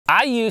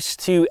I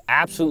used to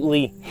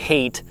absolutely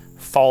hate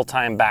fall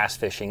time bass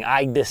fishing.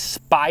 I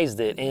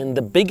despised it, and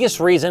the biggest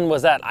reason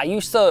was that I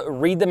used to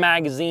read the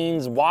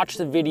magazines, watch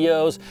the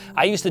videos.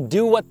 I used to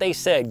do what they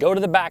said: go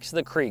to the backs of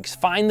the creeks,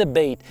 find the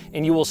bait,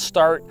 and you will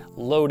start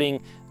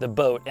loading the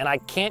boat. And I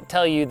can't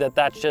tell you that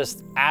that's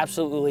just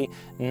absolutely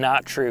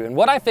not true. And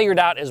what I figured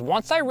out is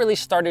once I really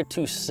started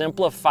to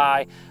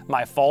simplify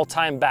my fall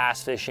time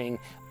bass fishing,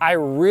 I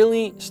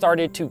really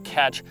started to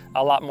catch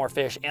a lot more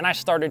fish, and I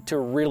started to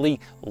really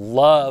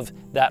love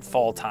that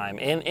fall time.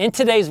 And in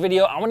today's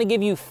video, I want to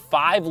give you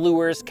 5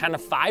 lures, kind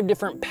of 5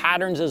 different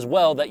patterns as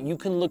well that you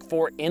can look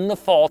for in the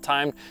fall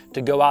time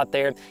to go out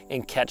there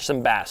and catch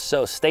some bass.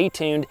 So stay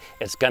tuned,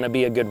 it's gonna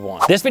be a good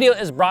one. This video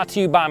is brought to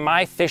you by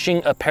my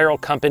fishing apparel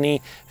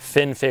company,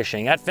 Fin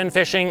Fishing. At Fin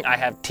Fishing, I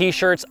have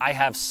t-shirts, I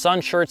have sun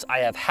shirts, I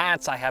have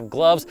hats, I have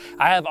gloves.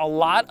 I have a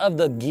lot of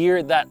the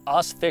gear that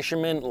us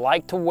fishermen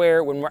like to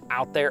wear when we're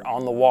out there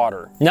on the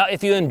water. Now,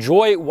 if you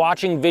enjoy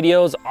watching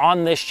videos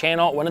on this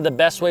channel, one of the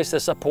best ways to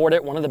support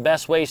it, one of the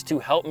best ways to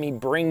help me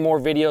bring more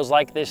videos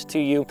like this to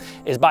you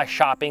is by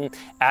shopping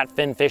at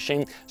Fin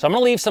Fishing. So I'm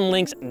gonna leave some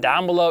links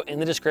down below in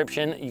the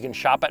description. You can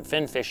shop at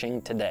Fin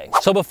Fishing today.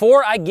 So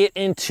before I get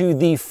into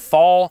the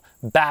fall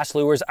bass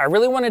lures, I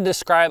really want to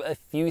describe a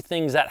few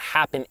things that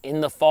happen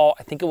in the fall.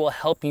 I think it will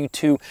help you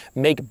to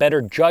make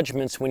better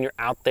judgments when you're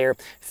out there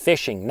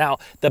fishing. Now,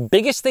 the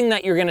biggest thing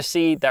that you're gonna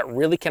see that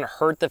really can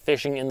hurt the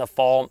fishing in the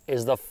fall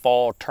is the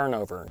fall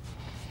turnover.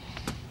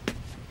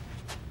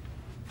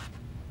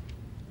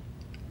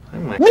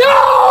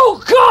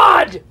 No,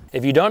 God!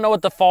 If you don't know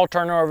what the fall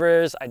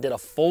turnover is, I did a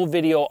full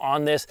video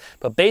on this,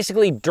 but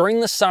basically during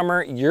the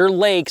summer, your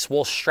lakes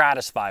will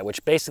stratify,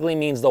 which basically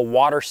means the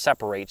water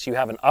separates. You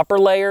have an upper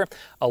layer,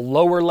 a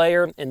lower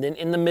layer, and then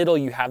in the middle,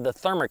 you have the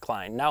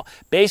thermocline. Now,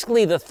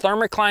 basically the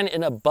thermocline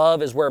and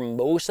above is where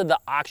most of the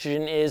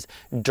oxygen is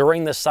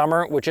during the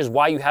summer, which is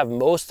why you have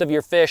most of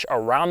your fish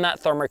around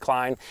that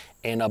thermocline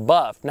and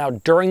above. Now,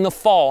 during the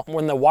fall,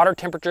 when the water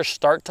temperatures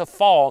start to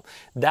fall,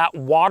 that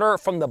water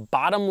from the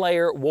bottom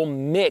layer will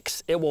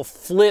mix, it will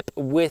flip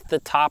with the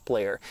top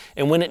layer.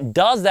 And when it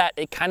does that,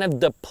 it kind of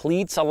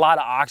depletes a lot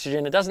of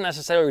oxygen. It doesn't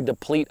necessarily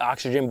deplete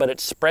oxygen, but it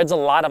spreads a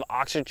lot of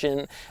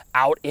oxygen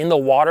out in the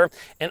water.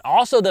 And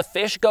also the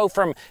fish go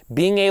from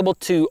being able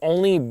to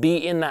only be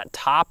in that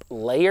top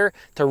layer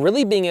to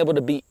really being able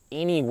to be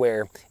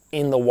anywhere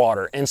in the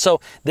water. And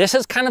so this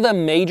is kind of a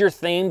major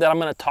theme that I'm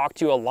going to talk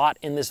to you a lot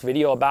in this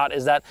video about,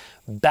 is that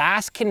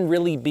bass can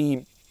really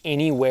be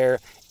anywhere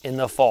in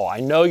the fall.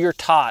 I know you're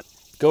taught,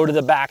 go to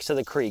the backs of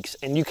the creeks,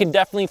 and you can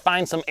definitely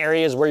find some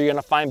areas where you're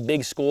going to find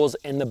big schools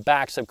in the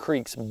backs of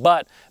creeks,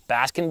 but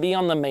bass can be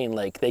on the main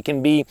lake. They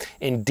can be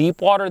in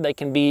deep water, they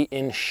can be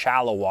in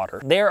shallow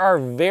water. There are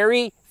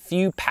very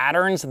few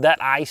patterns that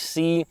I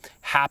see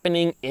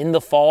happening in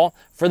the fall.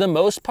 For the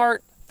most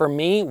part, for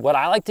me, what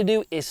I like to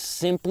do is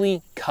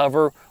simply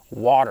cover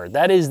water.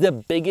 That is the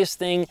biggest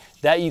thing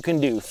that you can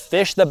do.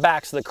 Fish the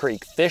backs of the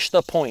creek, fish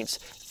the points,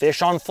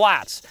 fish on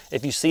flats.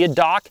 If you see a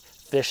dock,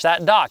 fish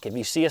that dock. If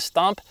you see a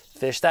stump,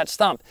 fish that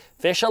stump.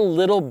 Fish a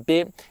little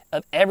bit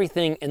of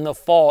everything in the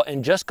fall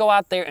and just go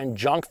out there and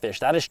junk fish.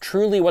 That is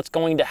truly what's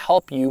going to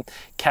help you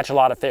catch a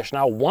lot of fish.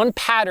 Now, one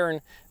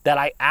pattern that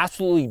I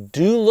absolutely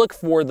do look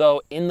for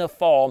though in the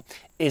fall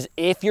is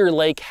if your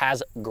lake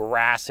has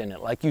grass in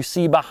it. Like you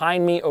see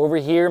behind me over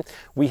here,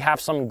 we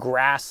have some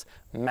grass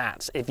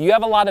mats. If you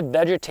have a lot of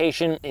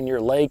vegetation in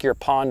your lake, your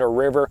pond or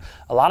river,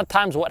 a lot of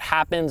times what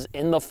happens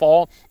in the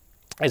fall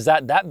is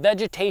that that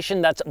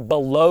vegetation that's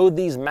below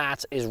these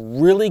mats is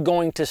really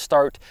going to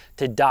start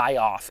to die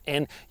off,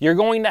 and you're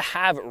going to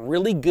have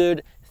really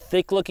good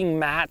thick looking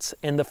mats.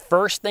 And the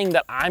first thing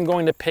that I'm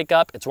going to pick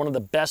up, it's one of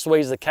the best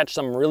ways to catch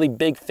some really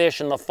big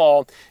fish in the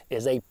fall,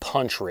 is a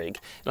punch rig.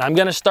 And I'm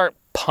going to start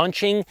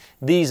punching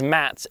these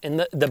mats.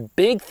 And the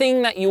big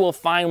thing that you will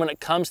find when it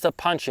comes to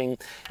punching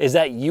is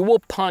that you will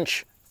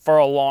punch for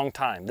a long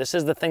time. This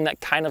is the thing that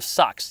kind of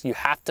sucks. You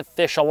have to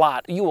fish a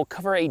lot. You will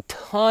cover a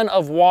ton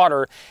of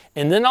water,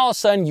 and then all of a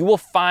sudden you will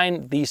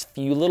find these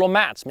few little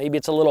mats. Maybe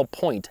it's a little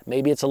point,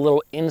 maybe it's a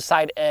little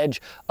inside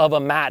edge of a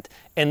mat,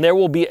 and there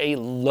will be a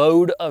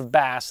load of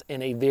bass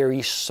in a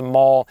very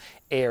small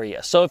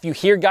area. So if you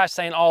hear guys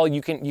saying, oh,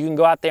 you can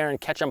go out there and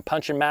catch them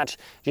punching mats,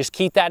 just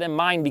keep that in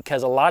mind,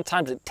 because a lot of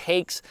times it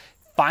takes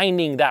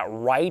finding that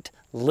right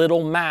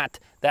little mat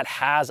that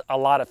has a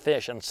lot of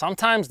fish, and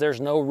sometimes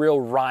there's no real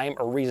rhyme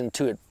or reason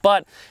to it.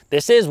 But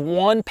this is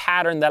one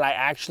pattern that I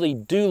actually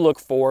do look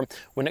for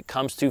when it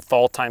comes to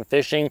fall time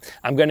fishing.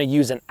 I'm going to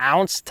use an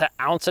ounce to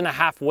ounce and a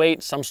half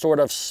weight, some sort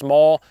of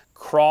small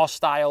craw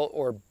style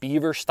or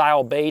beaver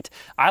style bait.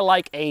 I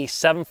like a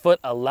 7-foot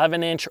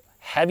 11-inch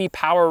heavy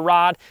power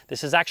rod.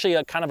 This is actually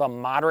a kind of a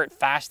moderate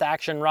fast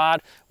action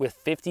rod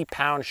with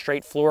 50-pound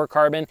straight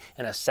fluorocarbon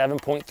and a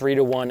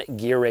 7.3-to-1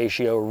 gear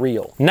ratio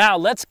reel. Now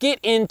let's get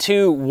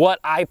into what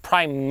I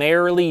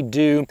primarily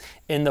do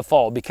in the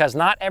fall, because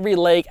not every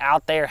lake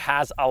out there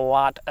has a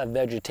lot of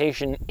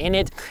vegetation in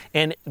it.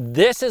 And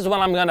this is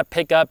when I'm going to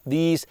pick up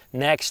these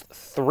next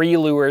 3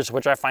 lures,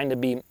 which I find to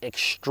be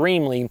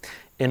extremely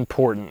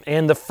important.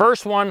 And the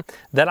first one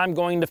that I'm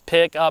going to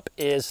pick up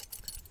is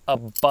a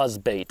buzz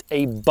bait.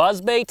 A buzz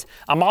bait,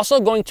 I'm also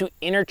going to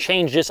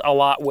interchange this a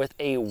lot with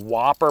a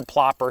whopper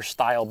plopper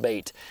style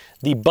bait.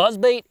 The buzz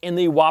bait and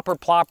the whopper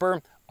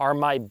plopper are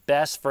my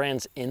best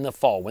friends in the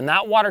fall. When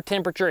that water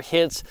temperature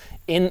hits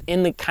in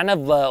the kind of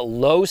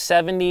low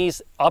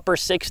 70s, upper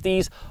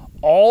 60s,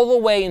 all the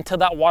way until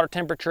that water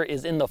temperature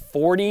is in the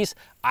 40s,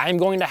 I'm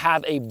going to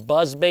have a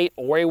buzz bait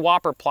or a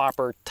whopper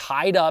plopper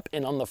tied up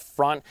and on the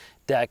front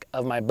deck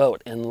of my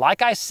boat. And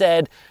like I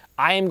said,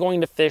 I am going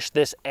to fish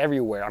this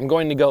everywhere. I'm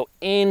going to go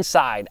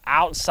inside,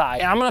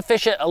 outside, and I'm gonna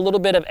fish it a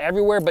little bit of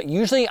everywhere, but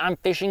usually I'm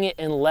fishing it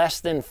in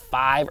less than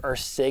 5 or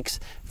 6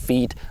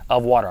 feet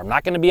of water. I'm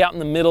not gonna be out in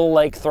the middle of the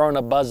lake throwing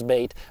a buzz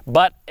bait,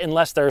 but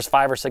unless there's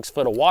 5 or 6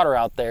 foot of water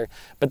out there.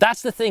 But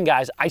that's the thing,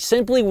 guys. I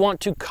simply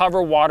want to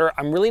cover water.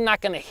 I'm really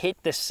not gonna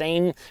hit the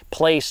same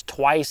place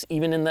twice,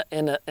 even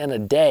in a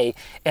day.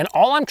 And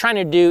all I'm trying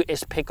to do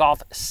is pick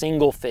off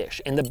single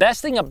fish. And the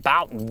best thing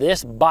about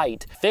this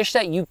bite, fish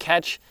that you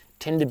catch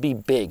tend to be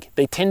big.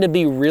 They tend to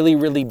be really,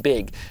 really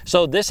big.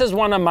 So this is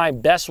one of my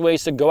best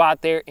ways to go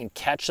out there and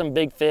catch some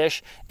big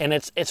fish. And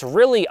it's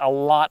really a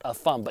lot of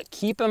fun. But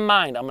keep in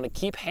mind, I'm gonna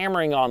keep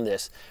hammering on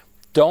this.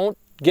 Don't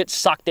get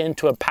sucked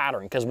into a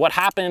pattern, because what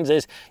happens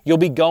is you'll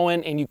be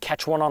going and you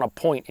catch one on a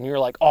point and you're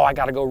like, oh, I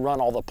gotta go run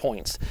all the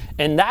points.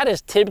 And that is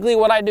typically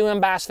what I do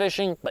in bass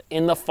fishing, but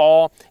in the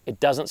fall,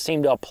 it doesn't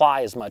seem to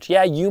apply as much.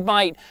 Yeah, you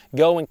might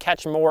go and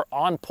catch more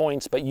on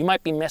points, but you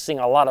might be missing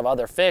a lot of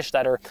other fish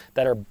that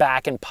are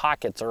back in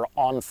pockets or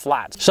on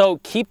flats. So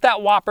keep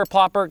that whopper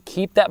plopper,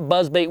 keep that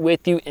buzz bait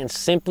with you, and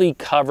simply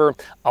cover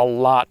a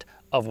lot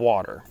of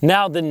water.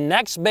 Now, the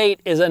next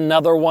bait is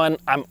another one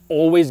I'm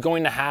always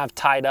going to have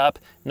tied up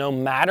no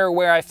matter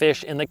where I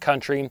fish in the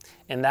country,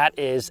 and that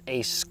is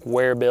a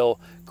square bill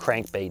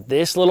crankbait.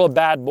 This little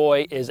bad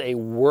boy is a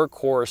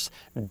workhorse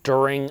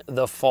during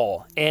the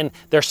fall. And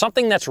there's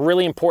something that's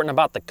really important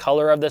about the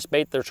color of this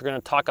bait that we're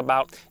going to talk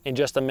about in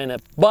just a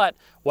minute. But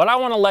what I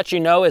want to let you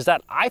know is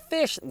that I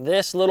fish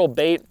this little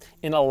bait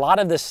in a lot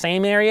of the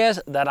same areas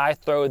that I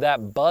throw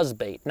that buzz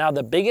bait. Now,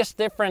 the biggest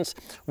difference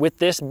with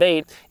this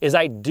bait is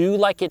I do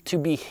like it to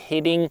be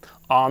hitting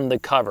on the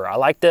cover. I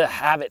like to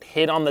have it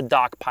hit on the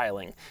dock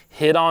piling,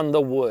 hit on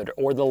the wood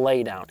or the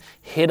laydown,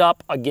 hit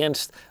up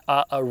against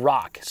a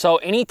rock. So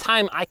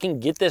anytime I can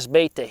get this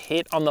bait to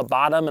hit on the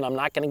bottom and I'm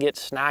not gonna get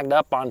snagged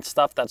up on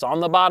stuff that's on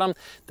the bottom,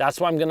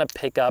 that's why I'm gonna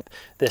pick up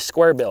this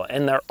square bill.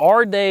 And there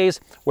are days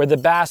where the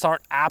bass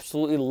aren't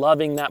absolutely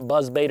loving that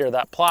buzz bait or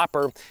that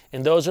plopper,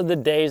 and those are the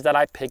days that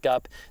I pick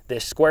up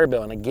this square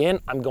bill. And again,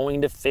 I'm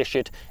going to fish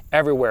it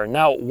everywhere.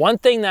 Now, one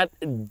thing that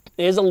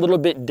is a little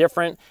bit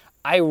different,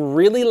 I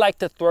really like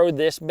to throw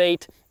this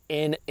bait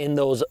in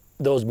those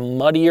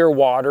muddier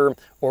water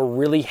or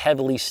really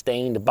heavily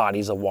stained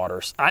bodies of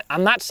water.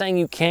 I'm not saying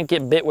you can't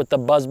get bit with the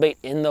buzz bait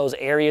in those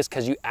areas,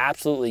 because you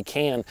absolutely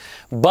can.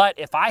 But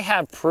if I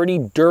have pretty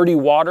dirty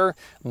water,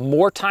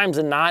 more times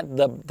than not,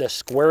 the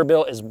square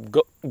bill is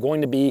going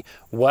to be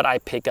what I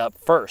pick up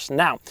first.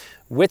 Now,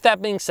 with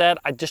that being said,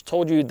 I just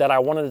told you that I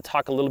wanted to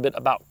talk a little bit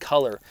about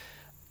color.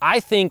 I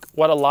think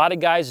what a lot of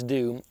guys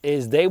do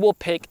is they will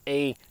pick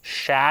a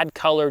shad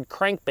colored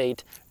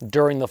crankbait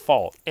during the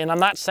fall. And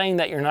I'm not saying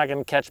that you're not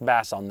gonna catch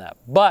bass on that,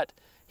 but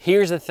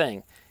here's the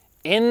thing.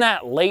 In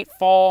that late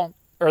fall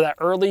or that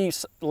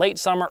late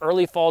summer,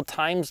 early fall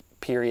times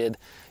period,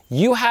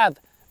 you have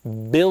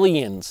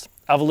billions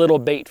of little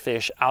bait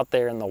fish out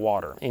there in the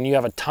water. And you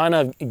have a ton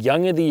of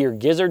young of the year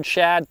gizzard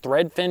shad,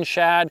 threadfin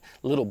shad,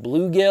 little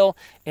bluegill,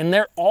 and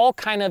they're all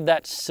kind of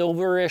that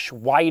silverish,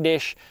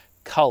 whitish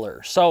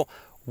color. So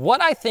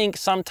what I think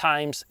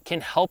sometimes can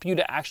help you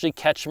to actually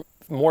catch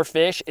more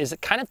fish is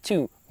kind of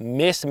to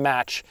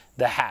mismatch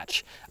the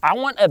hatch. I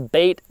want a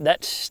bait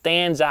that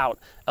stands out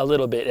a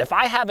little bit. If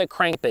I have a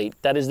crankbait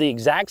that is the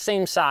exact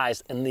same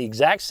size and the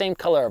exact same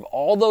color of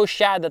all those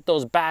shad that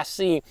those bass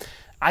see,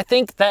 I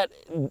think that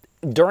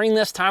during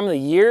this time of the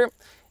year,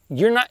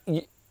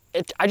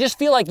 I just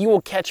feel like you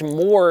will catch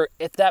more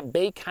if that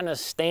bait kind of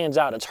stands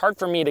out. It's hard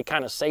for me to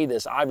kind of say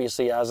this,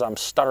 obviously, as I'm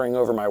stuttering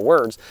over my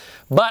words,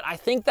 but I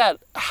think that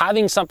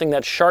having something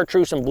that's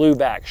chartreuse and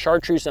blueback,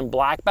 chartreuse and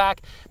blackback,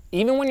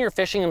 even when you're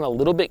fishing in a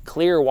little bit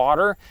clear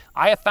water,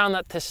 I have found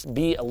that to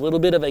be a little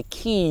bit of a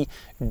key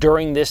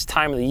during this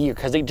time of the year,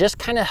 because it just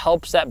kind of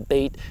helps that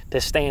bait to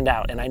stand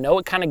out. And I know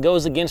it kind of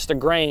goes against the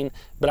grain,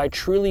 but I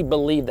truly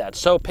believe that.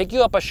 So pick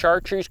you up a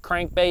chartreuse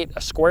crankbait,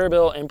 a square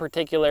bill in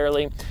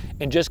particularly,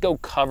 and just go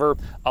cover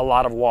a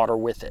lot of water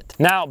with it.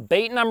 Now,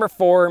 bait number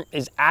 4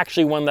 is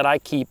actually one that I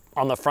keep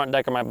on the front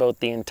deck of my boat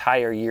the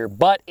entire year,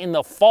 but in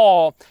the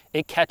fall,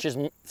 it catches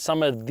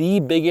some of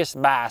the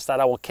biggest bass that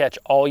I will catch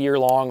all year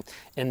long,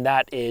 and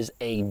that is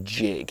a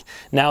jig.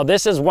 Now,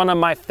 this is one of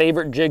my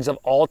favorite jigs of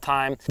all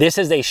time. This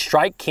is a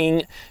Strike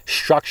King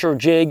structure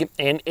jig,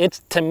 and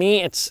to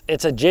me, it's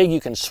a jig.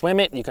 You can swim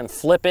it, you can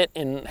flip it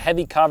in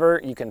heavy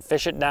cover, you can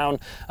fish it down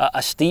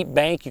a steep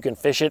bank, you can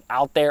fish it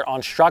out there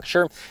on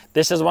structure.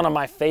 This is one of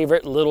my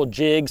favorite little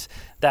jigs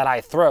that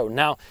I throw.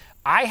 Now,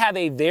 I have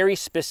a very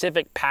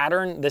specific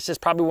pattern. This is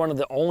probably one of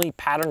the only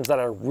patterns that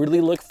I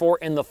really look for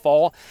in the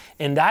fall,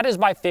 and that is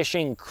by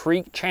fishing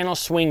creek channel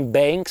swing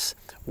banks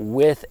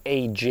with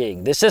a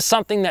jig. This is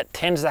something that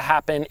tends to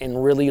happen in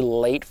really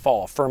late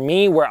fall. For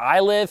me, where I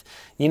live,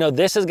 you know,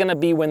 this is gonna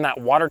be when that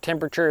water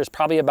temperature is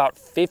probably about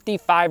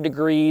 55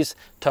 degrees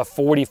to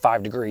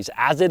 45 degrees.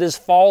 As it is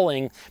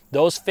falling,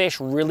 those fish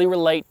really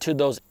relate to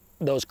those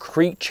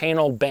creek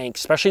channel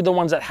banks, especially the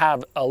ones that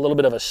have a little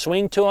bit of a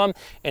swing to them,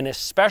 and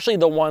especially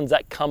the ones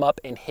that come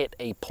up and hit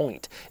a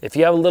point. If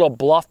you have a little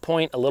bluff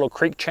point, a little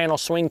creek channel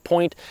swing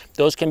point,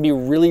 those can be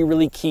really,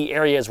 really key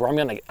areas where I'm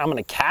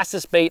gonna cast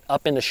this bait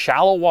up into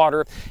shallow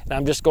water, and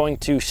I'm just going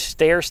to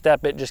stair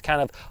step it, just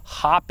kind of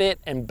hop it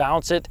and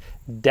bounce it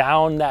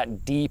down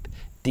that deep,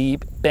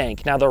 deep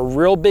bank. Now, the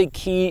real big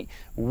key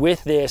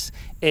with this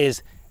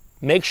is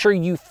make sure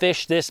you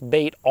fish this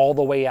bait all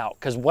the way out.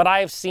 Because what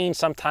I have seen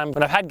sometimes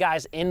when I've had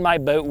guys in my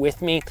boat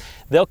with me,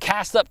 they'll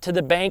cast up to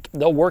the bank,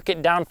 they'll work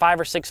it down 5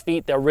 or 6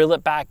 feet, they'll reel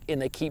it back,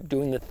 and they keep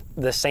doing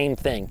the same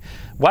thing.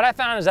 What I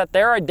found is that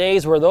there are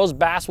days where those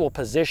bass will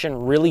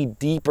position really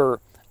deeper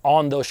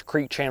on those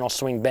creek channel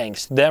swing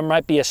banks. There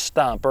might be a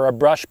stump or a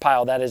brush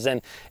pile that is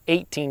in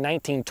 18,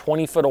 19,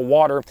 20 foot of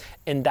water,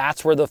 and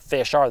that's where the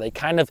fish are. They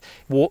kind of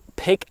will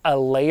pick a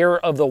layer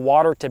of the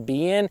water to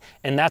be in,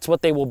 and that's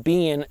what they will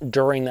be in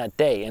during that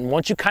day. And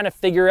once you kind of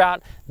figure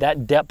out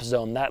that depth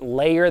zone, that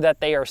layer that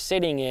they are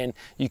sitting in,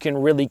 you can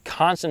really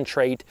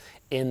concentrate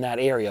in that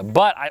area.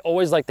 But I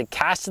always like to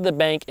cast to the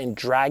bank and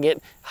drag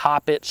it,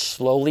 hop it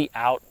slowly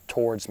out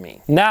towards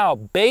me. Now,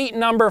 bait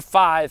number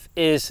 5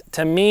 is,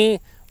 to me,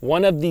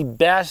 one of the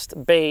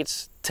best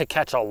baits to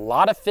catch a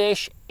lot of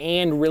fish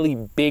and really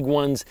big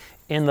ones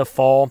in the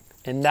fall,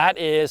 and that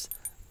is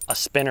a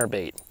spinner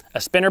bait.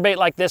 A spinner bait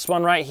like this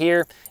one right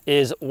here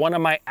is one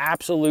of my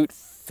absolute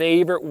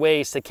favorite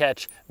ways to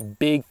catch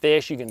big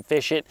fish. You can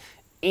fish it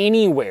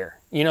anywhere.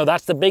 You know,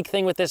 that's the big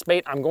thing with this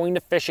bait. I'm going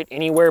to fish it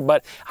anywhere,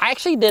 but I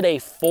actually did a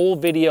full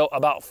video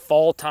about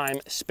fall time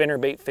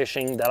spinnerbait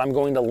fishing that I'm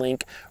going to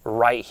link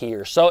right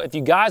here. So if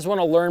you guys want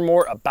to learn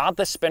more about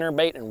the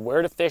spinnerbait and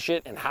where to fish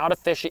it and how to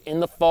fish it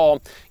in the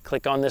fall,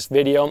 click on this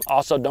video.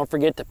 Also, don't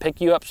forget to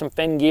pick you up some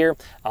fin gear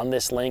on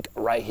this link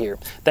right here.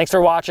 Thanks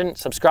for watching,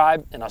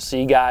 subscribe, and I'll see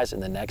you guys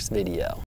in the next video.